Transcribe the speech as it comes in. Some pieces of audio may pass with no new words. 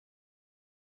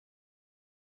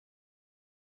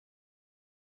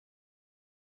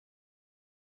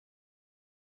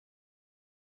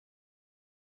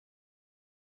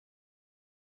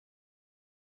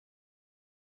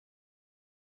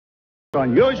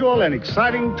Unusual and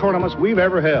exciting tournaments we've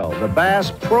ever held. The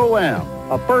Bass Pro-Am,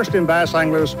 a first in Bass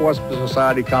Anglers Sports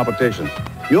Society competition.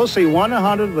 You'll see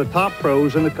 100 of the top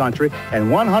pros in the country and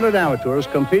 100 amateurs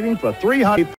competing for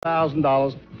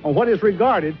 $300,000 on what is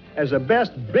regarded as the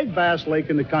best big bass lake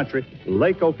in the country,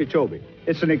 Lake Okeechobee.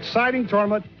 It's an exciting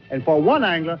tournament, and for one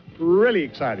angler, really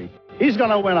exciting. He's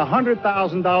going to win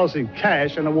 $100,000 in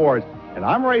cash and awards. And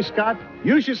I'm Ray Scott.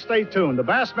 You should stay tuned. The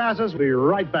Bassmasters will be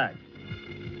right back.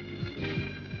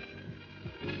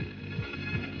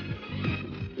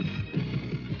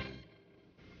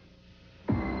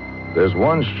 There's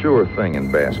one sure thing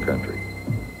in bass country.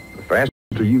 The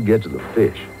faster you get to the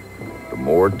fish, the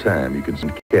more time you can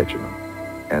spend catching them.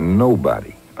 And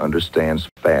nobody understands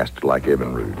fast like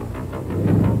Evinrude.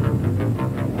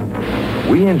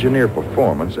 We engineer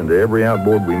performance into every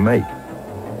outboard we make.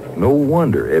 No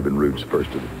wonder Evinrude's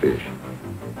first to the fish.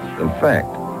 In fact,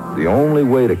 the only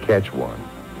way to catch one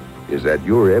is at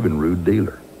your Evinrude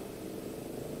dealer.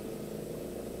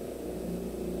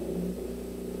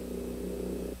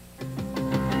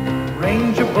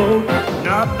 Ranger boat,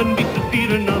 nothing beats the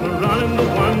feet another running the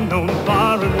one known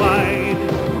far and wide.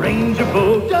 Ranger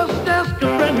boat, just ask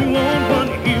a friend who owns one,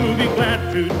 he'll be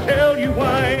glad to tell you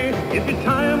why. If your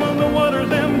time on the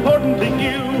water's important to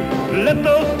you, let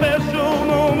those special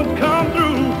moments come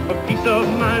through. A peace of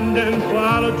mind and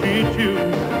quality too.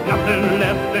 Nothing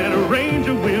less than a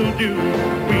Ranger will do.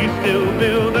 We still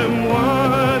build them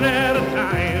one at a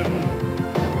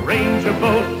time. Ranger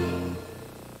boat.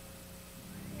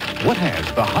 What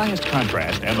has the highest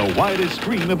contrast and the widest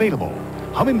screen available?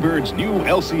 Hummingbird's new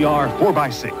LCR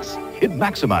 4x6. It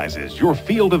maximizes your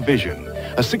field of vision.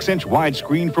 A 6-inch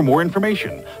widescreen for more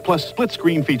information, plus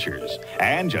split-screen features.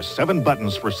 And just 7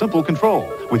 buttons for simple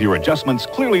control, with your adjustments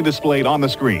clearly displayed on the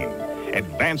screen.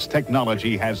 Advanced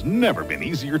technology has never been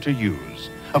easier to use.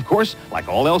 Of course, like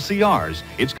all LCRs,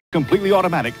 it's completely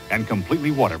automatic and completely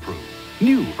waterproof.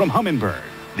 New from Humminbird,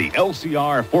 the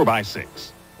LCR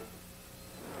 4x6.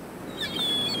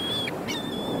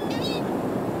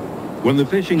 When the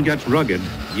fishing gets rugged,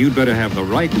 you'd better have the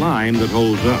right line that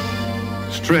holds up.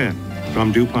 Stren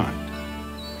from DuPont.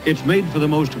 It's made for the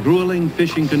most grueling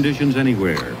fishing conditions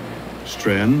anywhere.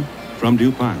 Stren from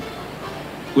DuPont.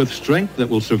 With strength that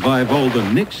will survive all the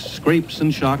nicks, scrapes,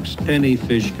 and shocks any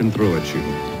fish can throw at you.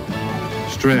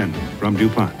 Stren from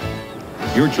DuPont.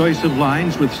 Your choice of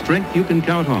lines with strength you can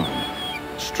count on.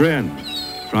 Stren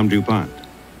from DuPont.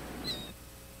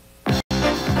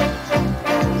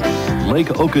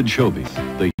 Lake Okeechobee,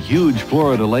 the huge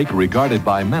Florida lake regarded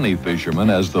by many fishermen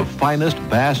as the finest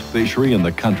bass fishery in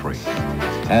the country.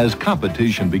 As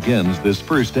competition begins this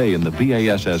first day in the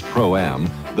BASS Pro-Am,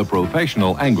 the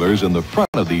professional anglers in the front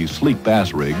of these sleek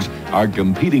bass rigs are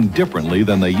competing differently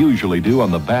than they usually do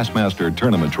on the Bassmaster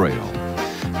Tournament Trail.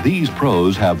 These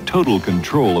pros have total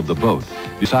control of the boat,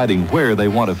 deciding where they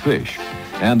want to fish,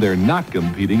 and they're not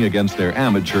competing against their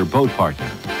amateur boat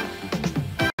partner.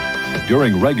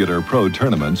 During regular pro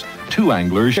tournaments, 2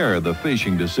 anglers share the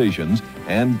fishing decisions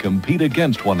and compete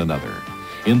against one another.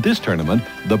 In this tournament,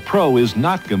 the pro is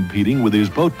not competing with his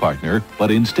boat partner, but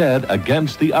instead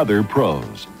against the other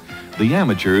pros. The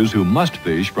amateurs who must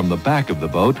fish from the back of the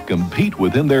boat compete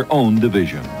within their own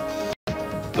division.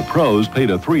 The pros paid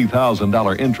a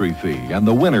 $3,000 entry fee, and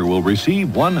the winner will receive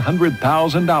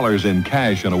 $100,000 in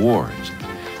cash and awards.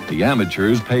 The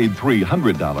amateurs paid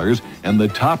 $300, and the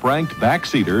top-ranked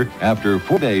backseater, after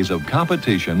 4 days of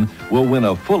competition, will win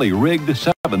a fully rigged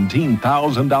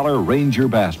 $17,000 Ranger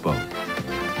bass boat.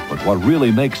 But what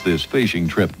really makes this fishing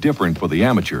trip different for the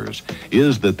amateurs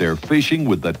is that they're fishing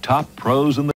with the top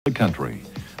pros in the country.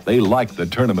 They like the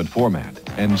tournament format,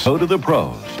 and so do the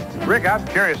pros. Rick, I'm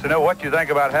curious to know what you think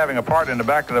about having a partner in the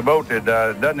back of the boat that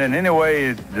doesn't in any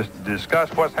way discuss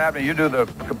what's happening. You do the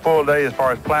full day as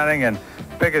far as planning and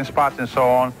picking spots and so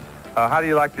on. How do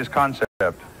you like this concept?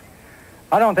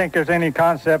 I don't think there's any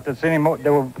concept that's any more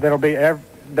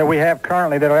that we have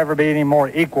currently that'll ever be any more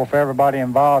equal for everybody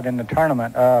involved in the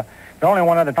tournament. The only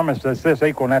one other tournament that's this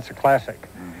equal, and that's the Classic.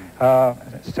 So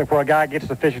where a guy gets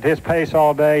to fish at his pace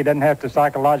all day, he doesn't have to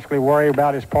psychologically worry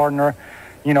about his partner,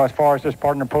 you know, as far as his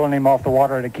partner pulling him off the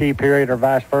water at a key period or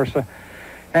vice versa.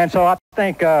 And so I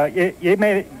think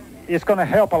it's going to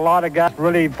help a lot of guys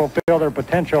really fulfill their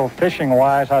potential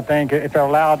fishing-wise, I think, if they're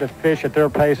allowed to fish at their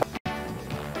pace.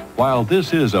 While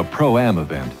this is a Pro-Am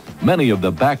event, many of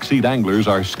the backseat anglers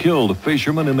are skilled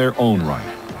fishermen in their own right.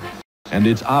 And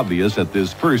it's obvious at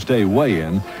this first day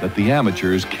weigh-in that the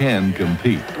amateurs can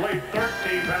compete.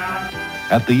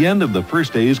 At the end of the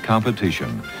first day's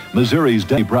competition, Missouri's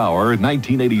Denny Brower,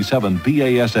 1987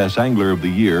 BASS Angler of the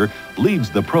Year, leads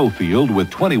the pro field with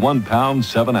 21 pounds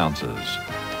 7 ounces.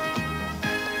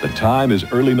 The time is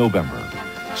early November.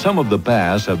 Some of the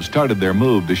bass have started their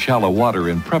move to shallow water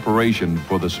in preparation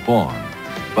for the spawn,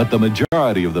 but the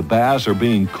majority of the bass are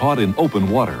being caught in open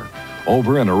water,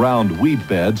 over and around weed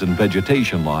beds and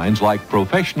vegetation lines like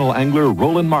professional angler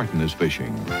Roland Martin is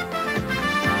fishing.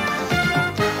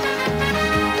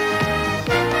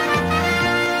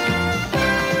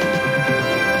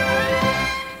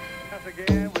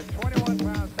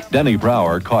 Denny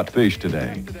Brower caught fish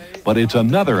today, but it's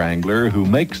another angler who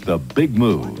makes the big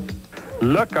move.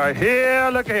 Look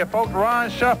here, folks. Ron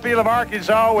Shuffield of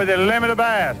Arkansas with a limited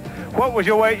bass. What was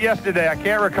your weight yesterday? I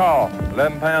can't recall.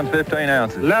 11 pounds, 15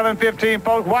 ounces. 11, 15,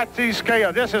 folks. Watch these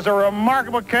scales. This is a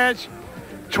remarkable catch.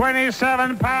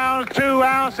 27 pounds, 2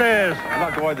 ounces. I'd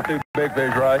like to weigh the 2 big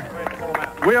fish, Ray.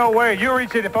 We'll weigh. You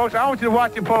reach in, folks. I want you to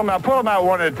watch him pull them out. Pull them out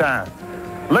one at a time.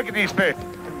 Look at these fish.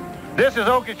 This is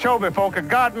Okeechobee, folks, a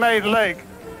God-made lake.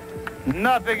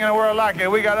 Nothing in the world like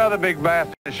it. We got other big bass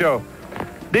to show.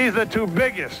 These are the 2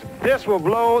 biggest. This will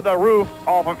blow the roof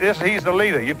off of this. He's the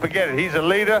leader. You forget it. He's the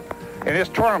leader in this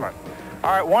tournament.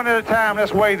 All right, one at a time.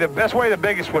 Let's weigh the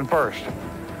biggest one first.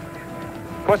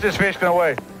 What's this fish going to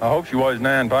weigh? I hope she weighs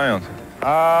 9 pounds.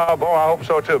 Oh, boy, I hope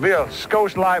so, too. Be a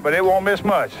skosh light, but it won't miss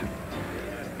much.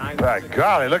 By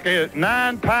golly, look at it.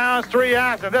 9 pounds, 3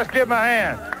 ounces. Let's give him a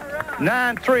hand.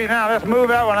 9-3. Now, let's move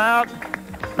that one out.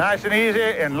 Nice and easy,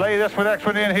 and lay this next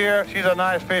one in here. She's a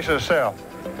nice fish herself.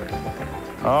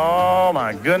 Oh,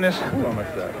 my goodness.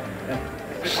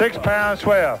 6 pounds,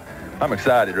 12. I'm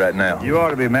excited right now. You ought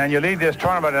to be, man. You lead this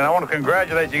tournament, and I want to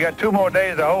congratulate you. You got 2 more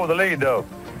days to hold the lead, though.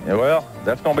 Yeah, well,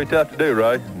 that's going to be tough to do,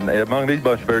 Ray, among these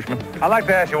bunch of fishermen. I'd like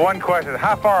to ask you one question.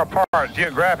 How far apart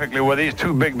geographically were these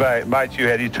 2 big bites you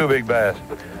had, these 2 big bass?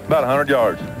 About 100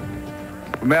 yards.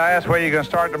 May I ask where you're going to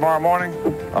start tomorrow morning?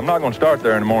 I'm not going to start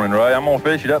there in the morning, Ray. I'm going to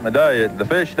fish it up in the day. The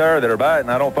fish there that are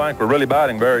biting, I don't think, were really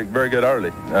biting very, very good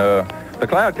early. The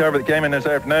cloud cover that came in this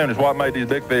afternoon is what made these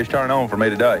big fish turn on for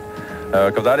me today.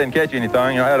 Because I didn't catch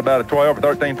anything. I had about a 12 or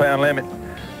 13 pound limit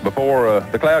before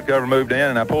the cloud cover moved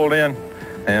in, and I pulled in,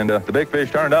 and the big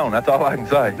fish turned on. That's all I can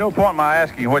say. No point in my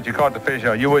asking what you caught the fish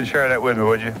on. You wouldn't share that with me,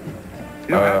 would you? You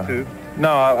don't have to.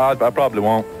 No, I probably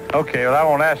won't. Okay, well, I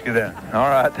won't ask you then. All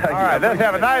right, thank you. All right, let's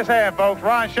have a nice hand, folks.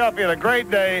 Ron Shuffield, a great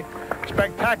day,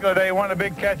 spectacular day, one of the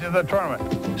big catches of the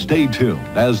tournament. Stay tuned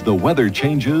as the weather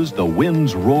changes, the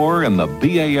winds roar, and the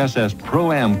BASS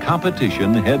Pro-Am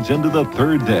competition heads into the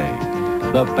 3rd day.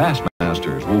 The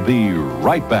Bassmasters will be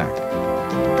right back.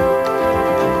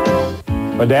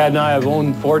 My dad and I have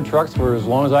owned Ford trucks for as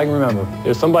long as I can remember.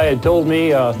 If somebody had told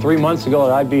me 3 months ago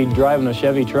that I'd be driving a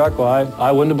Chevy truck, well,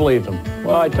 I wouldn't have believed them.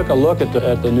 Well, I took a look at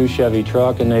the new Chevy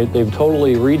truck, and they've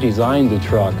totally redesigned the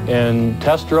truck. And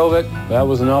test drove it. That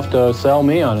was enough to sell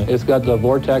me on it. It's got the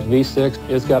Vortec V6.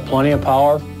 It's got plenty of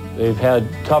power. They've had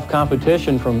tough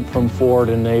competition from Ford,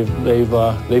 and they've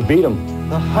beat them.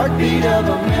 The heartbeat of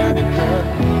America,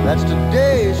 that's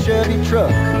today's Chevy truck.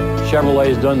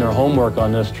 Chevrolet's done their homework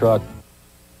on this truck.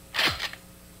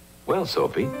 Well,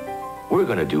 Sophie, we're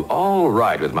going to do all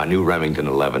right with my new Remington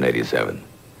 1187.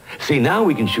 See, now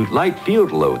we can shoot light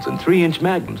field loads and 3-inch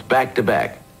magnums back to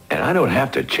back, and I don't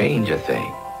have to change a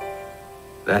thing.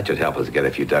 That should help us get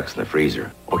a few ducks in the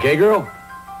freezer. Okay, girl?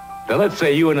 Now, let's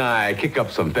say you and I kick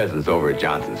up some pheasants over at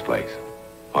Johnson's place.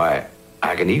 Why,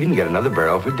 I can even get another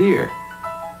barrel for deer.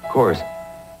 Of course,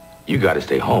 you got to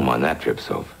stay home on that trip,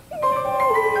 Soph.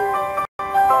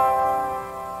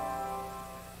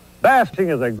 Bassing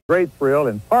is a great thrill,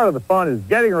 and part of the fun is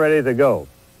getting ready to go.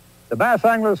 The Bass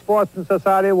Angler Sportsman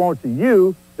Society wants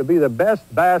you to be the best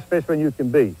bass fisherman you can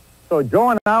be. So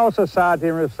join our society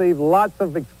and receive lots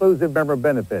of exclusive member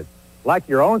benefits, like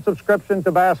your own subscription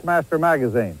to Bassmaster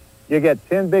magazine. You get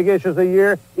 10 big issues a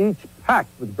year, each packed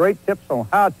with great tips on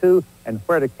how to and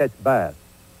where to catch bass.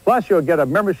 Plus, you'll get a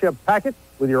membership packet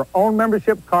with your own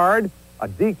membership card, a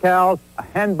decal, a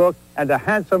handbook, and a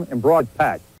handsome embroidered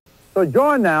pack. So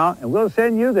join now, and we'll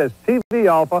send you this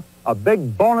TV offer, a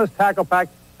big bonus tackle pack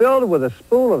filled with a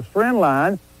spool of string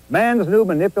line, man's new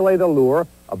manipulator lure,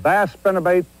 a bass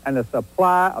spinnerbait, and a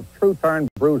supply of True Turn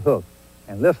brood hooks.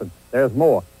 And listen, there's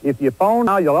more. If you phone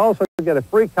now, you'll also get a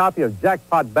free copy of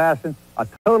Jackpot Bassing, a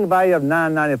total value of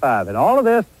 $9.95. And all of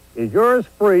this is yours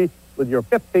free with your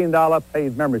 $15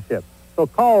 paid membership. So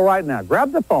call right now.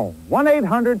 Grab the phone,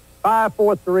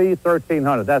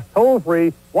 1-800-543-1300. That's toll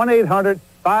free,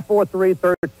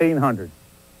 1-800-543-1300.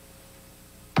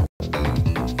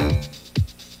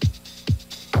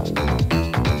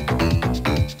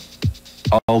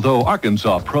 Although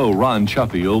Arkansas pro Ron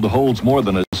Shuffield holds more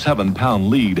than a 7-pound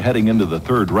lead heading into the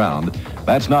third round,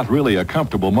 that's not really a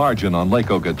comfortable margin on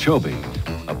Lake Okeechobee,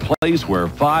 a place where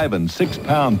 5- and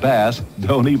 6-pound bass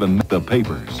don't even make the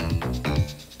papers.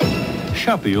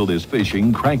 Shuffield is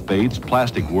fishing crankbaits,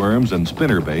 plastic worms, and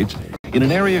spinnerbaits in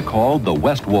an area called the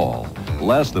West Wall,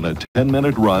 less than a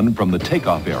 10-minute run from the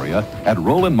takeoff area at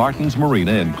Roland Martin's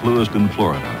Marina in Clewiston,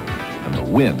 Florida. And the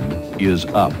wind is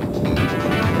up.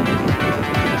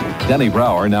 Denny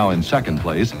Brower, now in second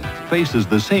place, faces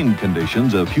the same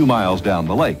conditions a few miles down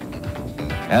the lake,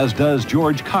 as does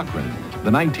George Cochran,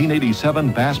 the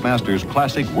 1987 Bassmasters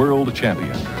Classic World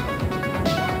Champion.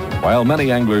 While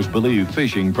many anglers believe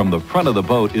fishing from the front of the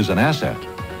boat is an asset,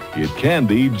 it can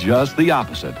be just the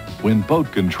opposite when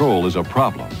boat control is a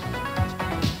problem.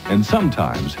 And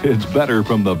sometimes it's better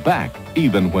from the back,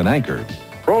 even when anchored.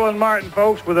 Roland Martin,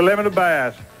 folks, with a limited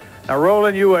bass. Now,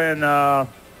 Roland, you are in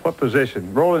what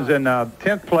position? Roland's in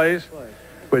 10th place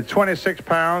with 26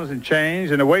 pounds and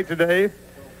change. And the weight today,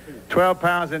 12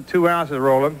 pounds and 2 ounces,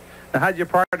 Roland. Now, how'd your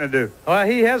partner do? Well,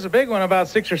 he has a big one, about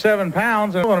 6 or 7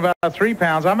 pounds, and one about 3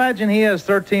 pounds. I imagine he has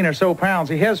 13 or so pounds.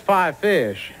 He has 5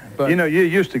 fish. But you know, you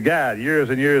used to guide years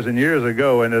and years and years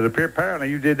ago, and apparently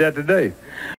you did that today.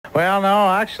 Well, no,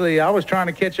 actually, I was trying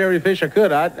to catch every fish I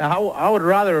could. I would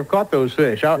rather have caught those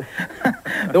fish.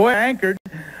 The way I anchored,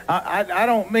 I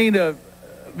don't mean to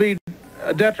be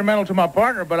detrimental to my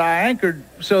partner, but I anchored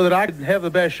so that I could have the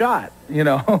best shot, you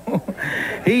know.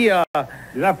 You're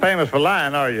not famous for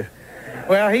lying, are you?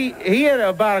 Well, he had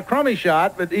about a crummy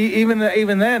shot, but even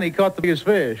then, he caught the biggest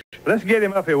fish. Let's get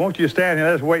him up here. Won't you stand here?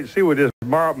 Let's wait and see what this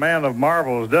man of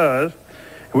marvels does.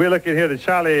 We're looking here to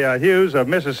Charlie Hughes of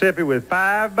Mississippi with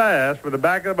 5 bass for the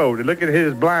back of the boat. And look at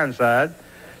his blind side.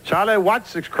 Charlie,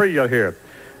 watch this creel here.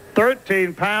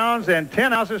 13 pounds and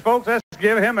 10 ounces, folks. Let's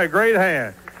give him a great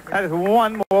hand. That is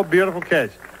one more beautiful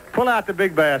catch. Pull out the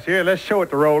big bass here. Let's show it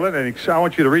to Roland, and I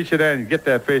want you to reach it in and get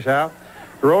that fish out.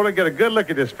 Roland, get a good look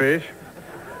at this fish.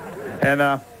 And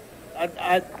I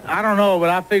don't know, but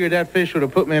I figured that fish would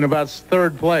have put me in about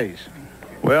 3rd place.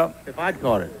 Well, if I'd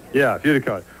caught it. Yeah, if you'd have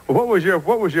caught it. Well,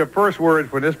 what was your first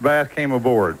words when this bass came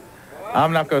aboard?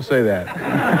 I'm not going to say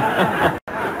that.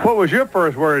 What was your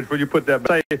first words when you put that?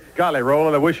 Say, golly,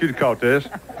 Roland, I wish you'd caught this.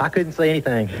 I couldn't say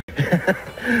anything.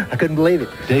 I couldn't believe it.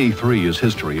 Day 3 is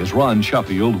history as Ron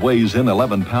Shuffield weighs in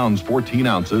 11 pounds 14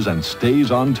 ounces and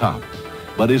stays on top.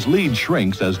 But his lead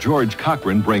shrinks as George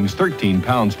Cochran brings 13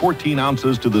 pounds 14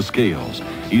 ounces to the scales.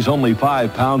 He's only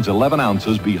 5 pounds 11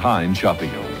 ounces behind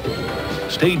Shuffield.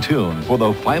 Stay tuned for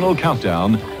the final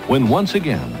countdown when once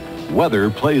again weather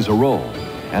plays a role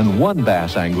and one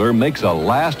bass angler makes a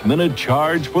last-minute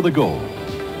charge for the gold.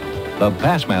 The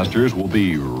Bassmasters will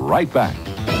be right back.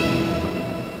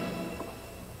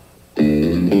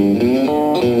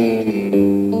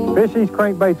 Fish these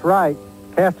crankbaits right,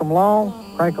 cast them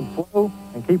long, crank them slow,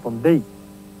 and keep them deep.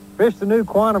 Fish the new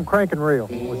Quantum cranking reel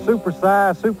with super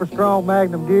size, super strong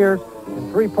Magnum gears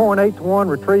and 3.8-to-1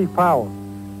 retrieve power.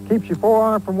 Keeps your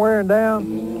forearm from wearing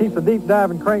down, keeps the deep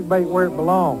diving crankbait where it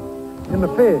belongs, in the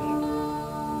fish.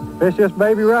 Fish this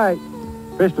baby right.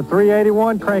 Fish the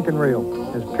 381 cranking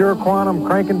reel. It's pure Quantum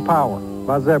cranking power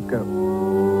by Zebco.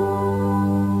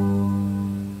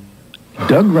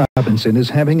 Doug Robinson is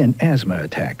having an asthma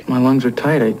attack. My lungs are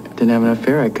tight. I didn't have enough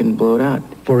air. I couldn't blow it out.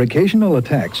 For occasional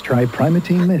attacks, try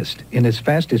Primatene Mist. In as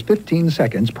fast as 15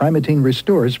 seconds, Primatene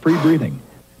restores free breathing.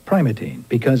 Primatene,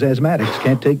 because asthmatics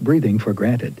can't take breathing for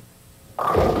granted.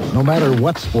 No matter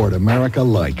what sport America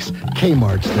likes,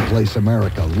 Kmart's the place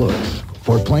America looks.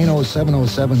 For plain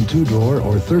 0707 two-drawer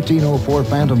or 1304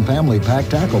 Phantom Family Pack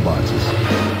tackle boxes.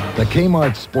 The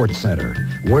Kmart Sports Center,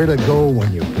 where to go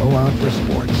when you go out for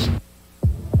sports.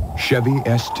 Chevy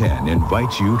S10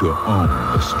 invites you to own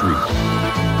the street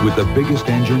with the biggest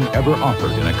engine ever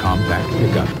offered in a compact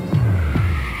pickup.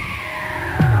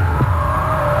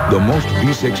 The most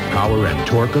V6 power and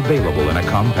torque available in a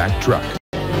compact truck.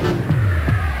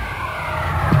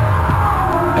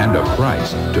 And a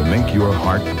price to make your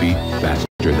heart beat faster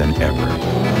than ever.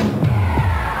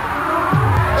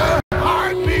 The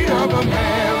heartbeat of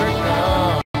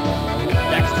America.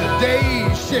 That's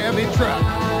today's Chevy truck.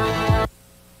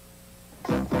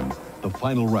 The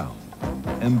final round.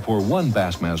 And for one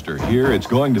Bassmaster here, it's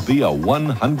going to be a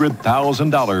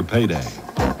 $100,000 payday.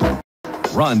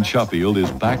 Ron Shuffield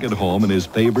is back at home in his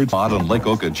favorite spot on Lake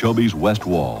Okeechobee's West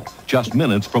Wall, just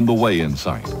minutes from the weigh-in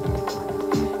site.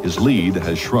 His lead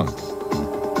has shrunk.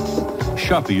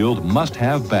 Shuffield must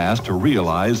have bass to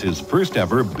realize his first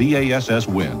ever BASS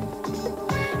win.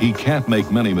 He can't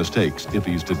make many mistakes if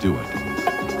he's to do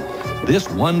it. This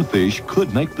one fish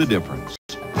could make the difference.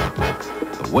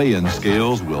 weigh-in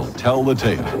scales will tell the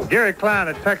tale. Gary Klein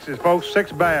of Texas, folks,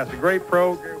 6 bass, a great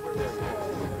pro.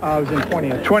 I was in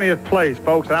 20th. 20th place,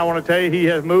 folks, and I want to tell you he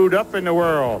has moved up in the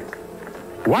world.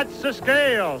 What's the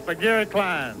scales for Gary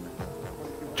Klein?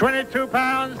 22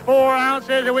 pounds, 4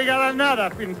 ounces, and we got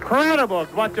another incredible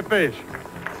bunch of fish.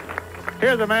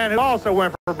 Here's a man who also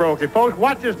went for broken. Folks,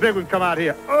 watch this big one come out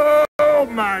here. Oh,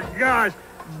 my gosh.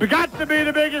 Got to be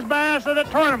the biggest bass of the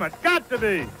tournament. Got to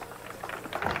be.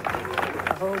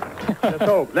 Let's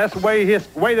hope. Let's weigh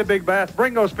the big bass.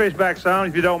 Bring those fish back, son,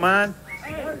 if you don't mind.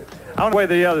 I want to weigh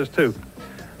the others, too.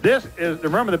 This is,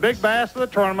 remember, the big bass of the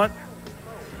tournament.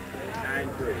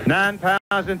 9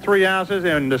 pounds and 3 ounces,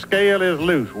 and the scale is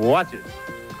loose. Watch it.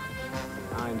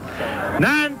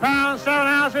 9 pounds, 7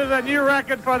 ounces, a new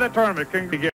record for the tournament.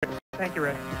 Thank you,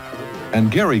 Ray.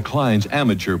 And Gary Klein's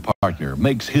amateur partner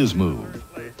makes his move.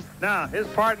 Now, his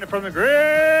partner from the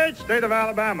great state of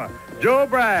Alabama, Joe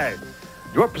Bragg.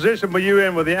 What position were you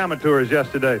in with the amateurs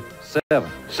yesterday? 7th.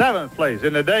 7th place.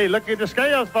 In the day, look at the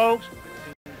scales, folks.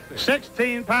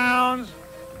 16 pounds,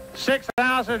 6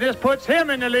 ounces. This puts him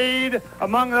in the lead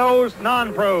among those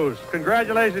non-pros.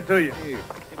 Congratulations to you.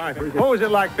 All right, what was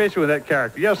it like fishing with that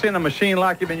character? You ever seen a machine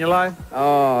like him in your life?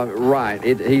 Right.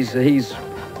 He's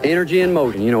energy in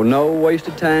motion. You know, no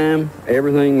wasted time.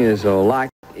 Everything is like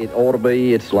it ought to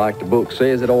be. It's like the book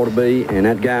says it ought to be. And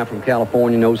that guy from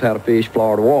California knows how to fish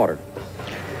Florida water.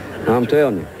 I'm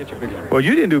telling you. Well,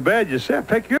 you didn't do bad yourself.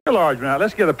 Take your large one out.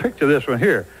 Let's get a picture of this one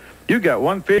here. You got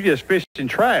one fish that's fishing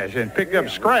trash and picked up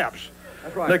scraps.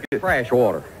 That's right. Look at trash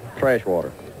water. Trash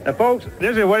water. Now, folks,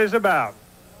 this is what it's about.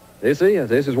 This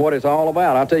is what it's all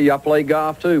about. I tell you, I play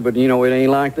golf too, but you know, it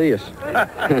ain't like this.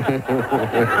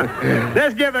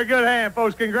 Let's give a good hand,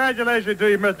 folks. Congratulations to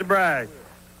you, Mr. Bragg.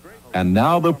 And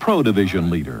now the pro division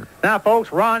leader. Now,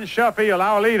 folks, Ron Sheffield,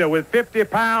 our leader, with 50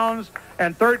 pounds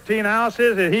and 13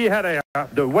 ounces, and he had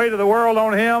the weight of the world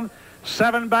on him.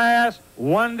 7 bass,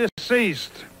 1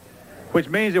 deceased, which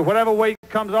means that whatever weight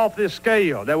comes off this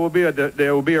scale, there will be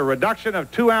a reduction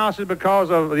of 2 ounces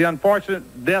because of the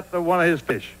unfortunate death of one of his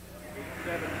fish.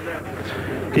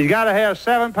 He's got to have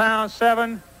 7 pounds,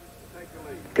 7.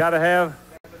 Got to have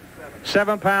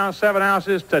 7 pounds, 7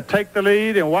 ounces to take the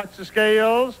lead, and watch the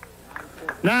scales.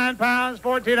 9 pounds,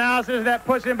 14 ounces. That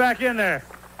puts him back in there.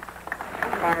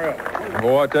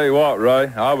 Boy, I tell you what,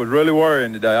 Ray, I was really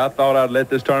worrying today. I thought I'd let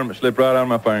this tournament slip right out of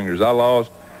my fingers. I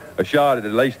lost a shot at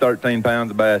least 13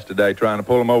 pounds of bass today trying to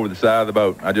pull them over the side of the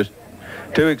boat. I just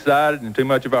too excited and too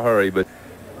much of a hurry, but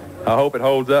I hope it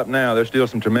holds up now. There's still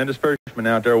some tremendous fishermen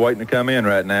out there waiting to come in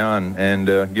right now, and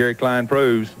Gary Klein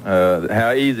proves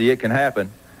how easy it can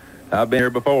happen. I've been here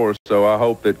before, so I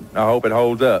hope it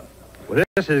holds up. Well,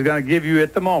 this is going to give you,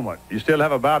 at the moment, you still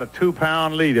have about a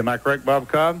 2-pound lead. Am I correct, Bob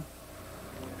Cobb?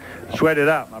 Sweat it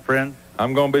out, my friend.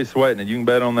 I'm going to be sweating it. You can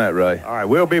bet on that, Ray. All right,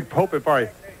 we'll be hoping for you.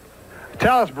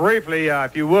 Tell us briefly,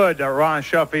 if you would, Ron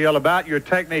Sheffield, about your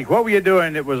technique. What were you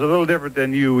doing that was a little different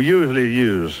than you usually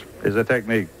use as a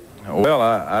technique? Well,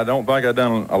 I don't think I've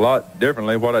done a lot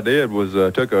differently. What I did was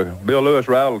took a Bill Lewis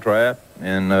rattle trap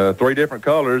in 3 different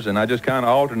colors, and I just kind of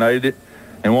alternated it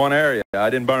in one area. I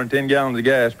didn't burn 10 gallons of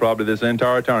gas probably this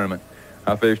entire tournament.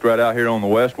 I fished right out here on the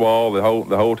west wall the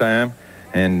whole time.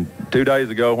 And 2 days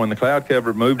ago, when the cloud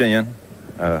cover moved in,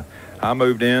 I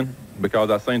moved in because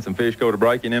I seen some fish go to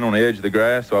breaking in on the edge of the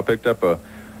grass. So I picked up a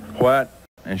white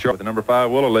and sharp with the number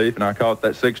 5 willow leaf, and I caught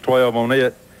that 612 on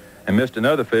it and missed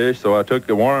another fish. So I took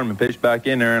the worm and fished back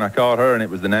in there, and I caught her, and it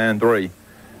was the 9-3.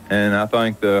 And I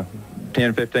think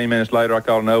 10, 15 minutes later, I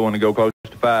caught another one to go close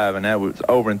to 5, and that was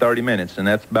over in 30 minutes, and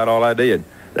that's about all I did.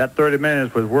 That 30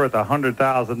 minutes was worth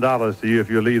 $100,000 to you if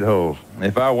you lead holes.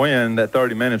 If I win, that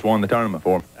 30 minutes won the tournament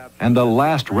for me. And the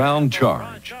last round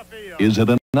charge. Is it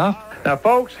enough? Now,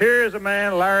 folks, here's a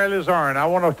man, Larry Lazarn. I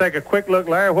want to take a quick look.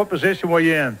 Larry, what position were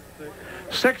you in?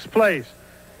 6th place.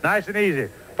 Nice and easy.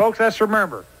 Folks, let's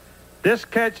remember, this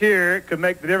catch here could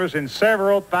make the difference in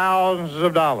several thousands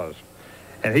of dollars.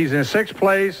 And he's in 6th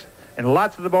place, and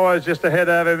lots of the boys just ahead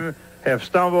of him have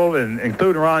stumbled, and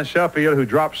including Ron Sheffield, who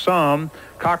dropped some.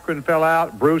 Cochran fell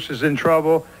out. Bruce is in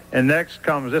trouble. And next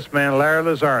comes this man, Larry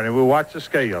Lazarn, and we'll watch the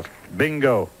scales.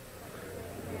 Bingo.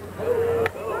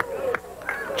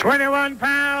 21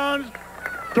 pounds,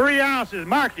 3 ounces.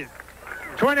 Mark it.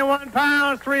 21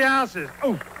 pounds, 3 ounces.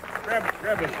 Oh,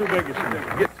 grab the 2 biggest.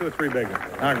 Get 2 or 3 big ones.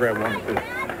 I'll grab 1 or 2.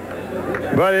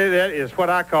 But that is what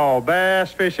I call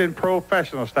bass fishing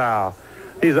professional style.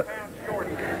 He's in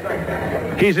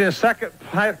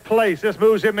 2nd place. This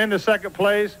moves him into 2nd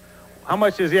place. How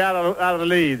much is he out of the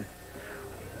lead?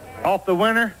 Off the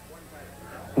winner?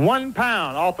 1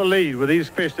 pound off the lead with these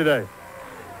fish today.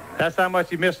 That's how much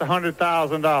he missed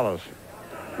 $100,000.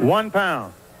 1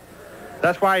 pound.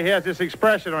 That's why he has this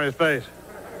expression on his face.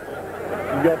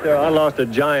 You got there. I lost a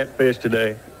giant fish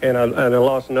today, and I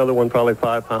lost another one, probably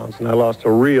 5 pounds, and I lost a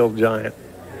real giant.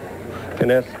 And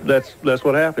that's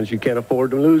what happens. You can't afford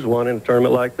to lose one in a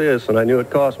tournament like this, and I knew it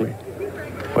cost me.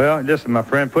 Well, listen, my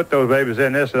friend, put those babies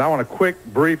in this, and I want a quick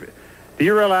brief. Do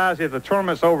you realize if the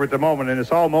tournament's over at the moment, and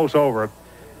it's almost over,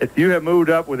 if you have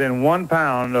moved up within 1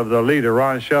 pound of the leader,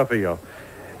 Ron Sheffield?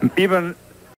 Even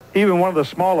one of the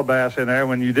smaller bass in there,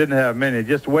 when you didn't have many,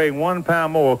 just weighing 1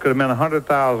 pound more could have meant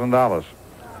 $100,000.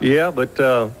 Yeah, but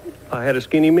I had a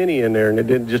skinny mini in there, and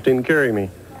it just didn't carry me.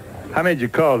 How many did you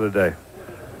call today?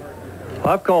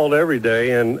 I've called every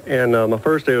day, and my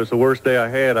first day was the worst day I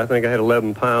had. I think I had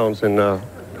 11 pounds, and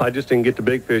I just didn't get the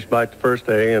big fish bite the first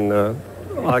day, and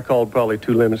I called probably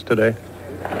 2 limits today.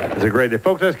 It's a great day.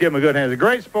 Folks, let's give him a good hand. It's a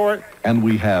great sport. And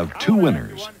we have 2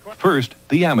 winners. First,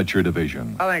 the amateur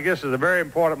division. I think this is a very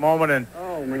important moment, and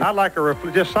I'd like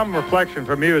just some reflection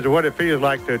from you as to what it feels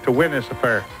like to win this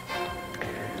affair.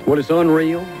 Well, it's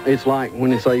unreal. It's like when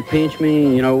they say pinch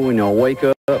me, you know, when I wake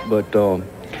up, but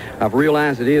I've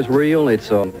realized it is real. It's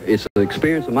the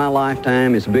experience of my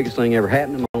lifetime. It's the biggest thing ever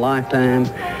happened in my lifetime.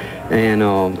 And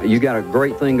you got a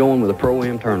great thing going with the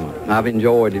Pro-Am tournament. I've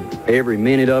enjoyed every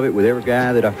minute of it with every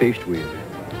guy that I fished with.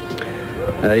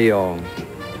 I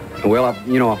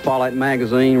follow that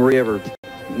magazine, read every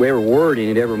word in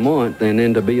it every month, and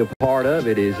then to be a part of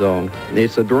it is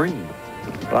it's a dream.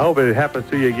 Well, I hope it happens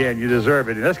to you again. You deserve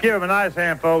it. Let's give him a nice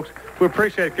hand, folks. We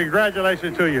appreciate it.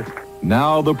 Congratulations to you.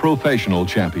 Now the professional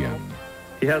champion.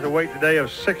 He has a weight today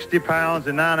of 60 pounds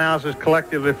and 9 ounces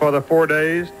collectively for the 4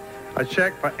 days. A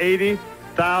check for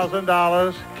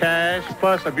 $80,000 cash,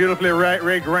 plus a beautifully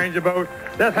rigged Ranger boat.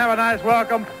 Let's have a nice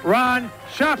welcome, Ron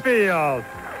Sheffield.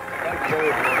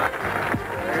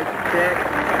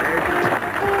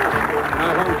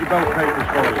 Now hold your boat papers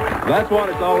for you. That's what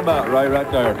it's all about, Ray,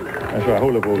 right there. That's right.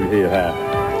 Hold up over here high.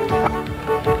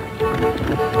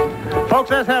 Folks,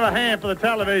 let's have a hand for the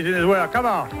television as well. Come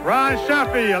on. Ron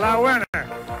Sheffield, our winner.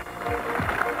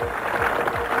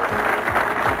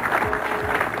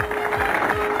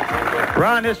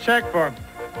 Ron, this check for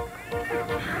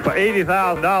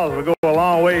 $80,000 will go a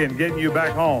long way in getting you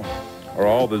back home. Are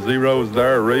all the zeros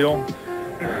there real?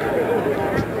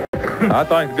 I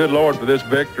thank the good Lord for this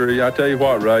victory. I tell you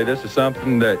what, Ray, this is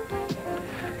something that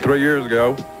 3 years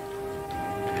ago,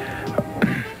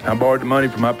 I borrowed the money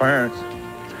from my parents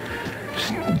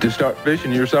to start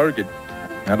fishing your circuit.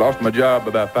 I lost my job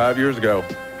about 5 years ago.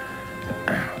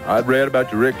 I'd read about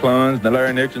the Rick Cluns, the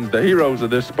Larry Nixons, the heroes of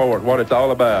this sport, what it's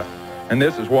all about. And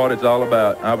this is what it's all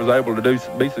about. I was able to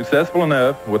be successful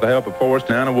enough with the help of Forrest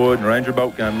and Anna Wood and Ranger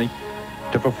Boat Company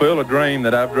to fulfill a dream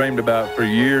that I've dreamed about for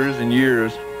years and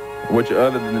years, which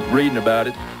other than reading about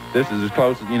it, this is as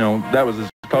close as, that was as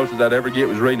close as I'd ever get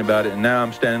was reading about it. And now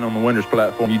I'm standing on the winner's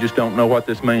platform. You just don't know what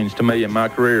this means to me in my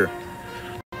career.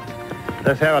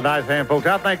 Let's have a nice hand, folks.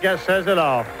 I think that says it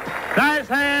all. Nice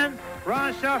hand.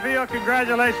 Ron Sheffield,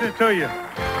 congratulations to you.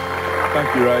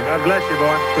 Thank you, Ray. God bless you,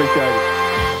 boy. Appreciate it.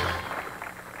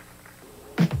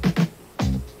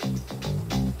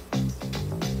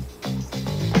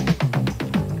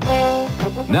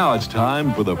 Now it's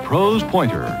time for the Pros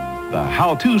Pointer, the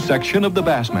how-to section of the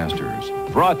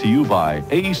Bassmasters, brought to you by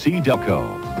AC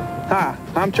Delco. Hi,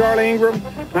 I'm Charlie Ingram,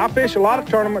 and I fish a lot of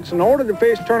tournaments. In order to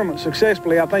fish tournaments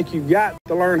successfully, I think you've got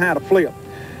to learn how to flip.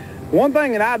 One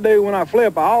thing that I do when I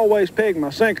flip, I always peg my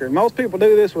sinker. Most people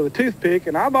do this with a toothpick,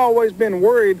 and I've always been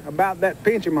worried about that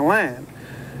pinching my line.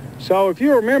 So if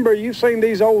you remember, you've seen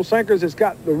these old sinkers that's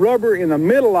got the rubber in the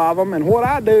middle of them, and what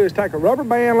I do is take a rubber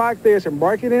band like this and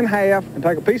break it in half and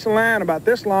take a piece of line about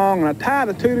this long, and I tie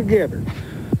the two together.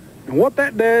 And what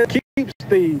that does, keeps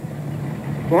the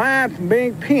line from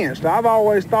being pinched. I've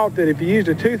always thought that if you used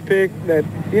a toothpick that,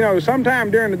 sometime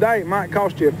during the day it might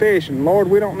cost you a fish, and Lord,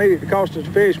 we don't need it to cost us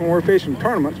a fish when we're fishing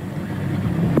tournaments.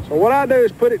 So what I do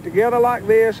is put it together like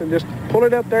this and just pull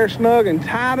it up there snug and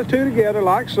tie the two together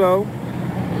like so.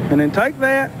 And then take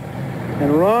that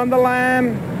and run the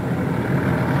line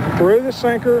through the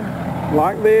sinker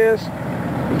like this,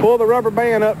 and pull the rubber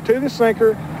band up to the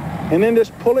sinker, and then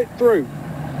just pull it through.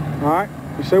 All right?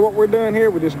 You see what we're doing here?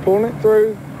 We're just pulling it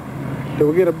through till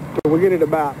we get it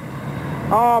about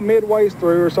midway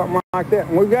through or something like that.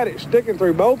 And we've got it sticking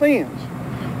through both ends.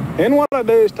 Then what I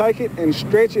do is take it and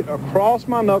stretch it across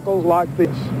my knuckles like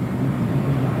this.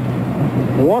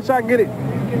 And once I get it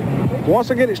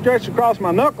stretched across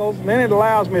my knuckles, then it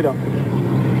allows me to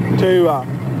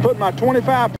put my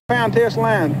 25-pound test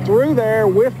line through there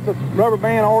with the rubber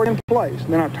band already in place.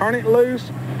 Then I turn it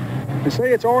loose, And see,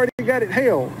 it's already got it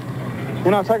held.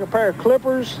 Then I'll take a pair of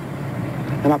clippers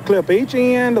and I'll clip each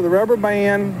end of the rubber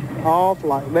band off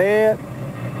like that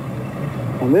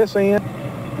on this end,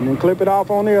 and then clip it off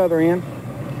on the other end,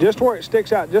 just where it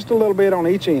sticks out just a little bit on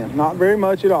each end, not very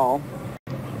much at all.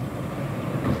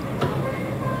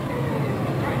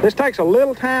 This takes a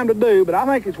little time to do, but I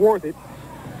think it's worth it.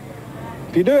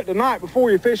 If you do it the night before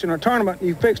you're fishing a tournament,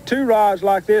 you fix 2 rods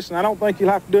like this, and I don't think you'll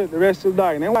have to do it the rest of the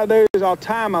day. And then what I do is I'll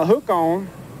tie my hook on.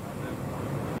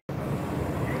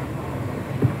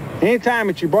 Anytime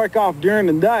that you break off during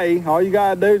the day, all you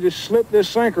gotta do is just slip this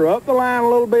sinker up the line a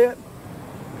little bit,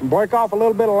 and break off a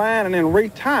little bit of line, and then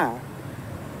retie. All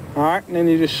right, and then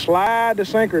you just slide the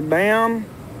sinker down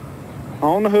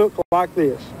on the hook like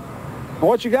this. And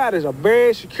what you got is a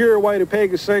very secure way to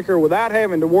peg a sinker without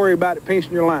having to worry about it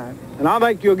pinching your line. And I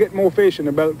think you'll get more fish in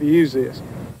the boat if you use this.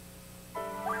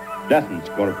 Nothing's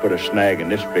going to put a snag in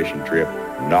this fishing trip,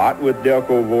 not with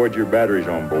Delco Voyager batteries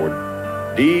on board.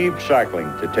 Deep cycling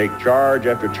to take charge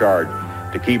after charge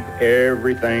to keep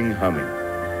everything humming.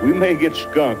 We may get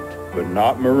skunked, but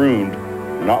not marooned,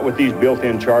 not with these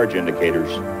built-in charge indicators.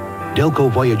 Delco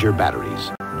Voyager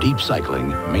batteries, deep cycling,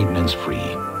 maintenance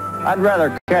free. I'd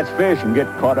rather catch fish and get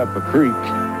caught up a creek.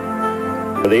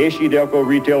 For the AC Delco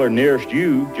retailer nearest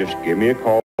you, just give me a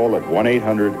call at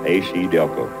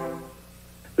 1-800-AC-DELCO.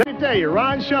 Let me tell you,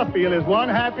 Ron Sheffield is one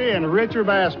happy and richer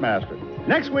Bassmaster.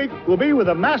 Next week, we'll be with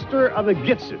the master of the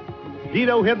Gitsit,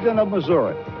 Guido Hibdon of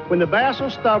Missouri. When the bass are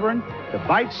stubborn, the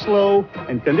bite's slow,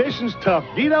 and conditions tough,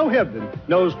 Guido Hibdon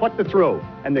knows what to throw.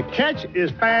 And the catch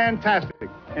is fantastic.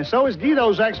 And so is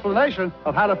Guido's explanation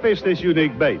of how to fish this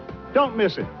unique bait. Don't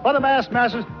miss it. For the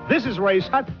Bassmasters, this is Ray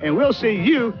Scott, and we'll see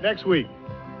you next week.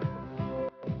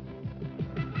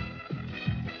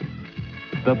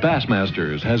 The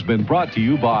Bassmasters has been brought to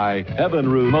you by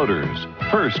Evinrude Motors,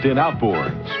 first in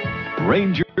outboards.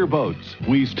 Ranger Boats,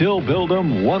 we still build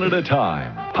them one at a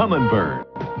time. Humminbird,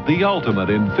 the ultimate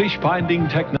in fish finding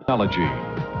technology.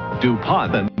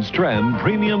 DuPont and Stren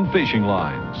premium fishing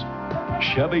lines.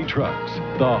 Chevy Trucks,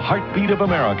 the heartbeat of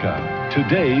America.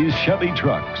 Today's Chevy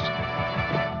Trucks.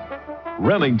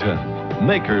 Remington,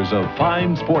 makers of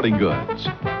fine sporting goods.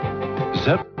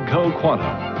 Zebco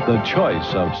Quantum, the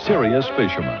choice of serious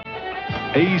fishermen.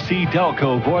 AC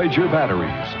Delco Voyager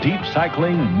batteries, deep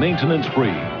cycling, maintenance free.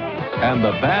 And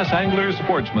the Bass Anglers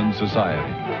Sportsman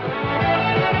Society.